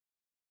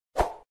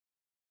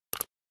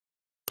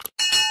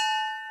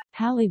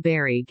Halle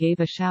Berry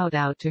gave a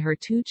shout-out to her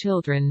two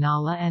children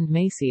Nala and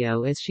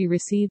Maceo as she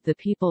received the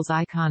People's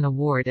Icon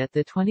Award at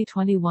the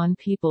 2021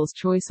 People's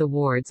Choice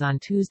Awards on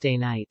Tuesday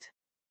night.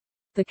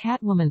 The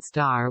Catwoman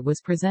star was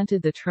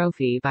presented the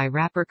trophy by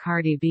rapper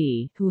Cardi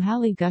B, who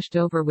Halle gushed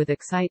over with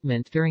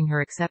excitement during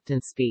her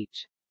acceptance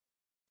speech.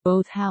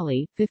 Both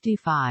Halle,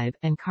 55,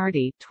 and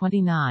Cardi,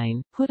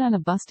 29, put on a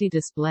busty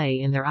display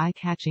in their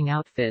eye-catching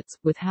outfits,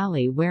 with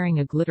Halle wearing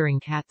a glittering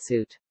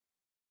catsuit.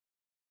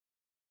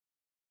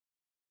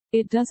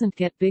 "It doesn't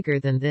get bigger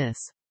than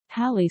this,"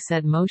 Halle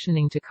said,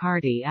 motioning to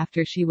Cardi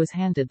after she was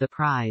handed the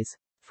prize.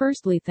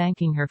 Firstly,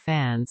 thanking her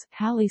fans,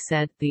 Halle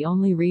said, "The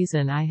only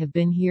reason I have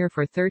been here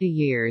for 30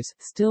 years,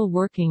 still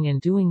working and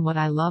doing what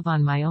I love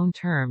on my own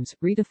terms,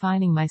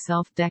 redefining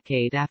myself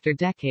decade after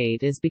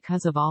decade is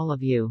because of all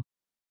of you.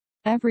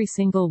 Every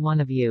single one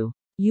of you.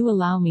 You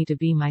allow me to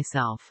be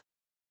myself."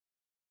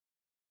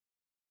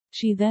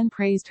 She then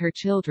praised her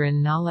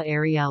children Nala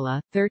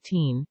Ariella,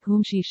 13,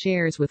 whom she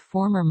shares with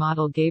former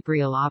model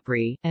Gabriel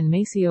Aubry, and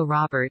Maceo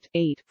Robert,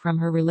 8, from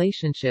her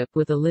relationship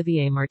with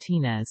Olivier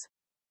Martinez.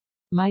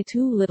 "My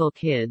two little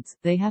kids,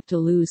 they have to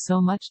lose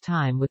so much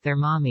time with their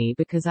mommy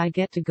because I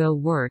get to go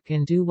work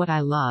and do what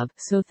I love,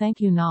 so thank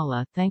you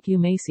Nala, thank you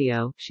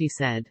Maceo," she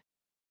said.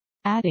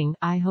 Adding,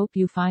 "I hope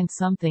you find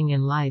something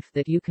in life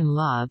that you can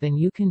love and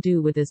you can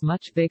do with as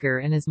much vigor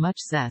and as much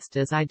zest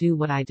as I do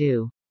what I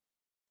do.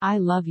 I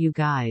love you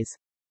guys."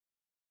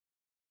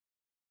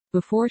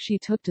 Before she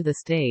took to the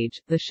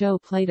stage, the show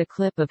played a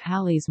clip of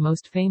Halle's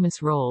most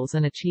famous roles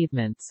and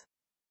achievements.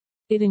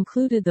 It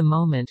included the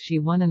moment she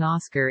won an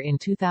Oscar in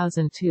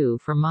 2002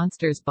 for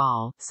Monsters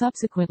Ball,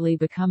 subsequently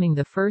becoming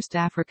the first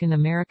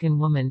African-American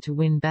woman to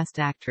win Best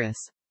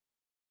Actress.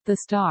 The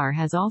star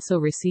has also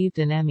received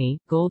an Emmy,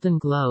 Golden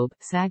Globe,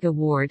 SAG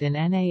Award and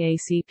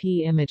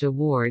NAACP Image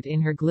Award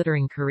in her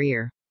glittering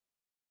career.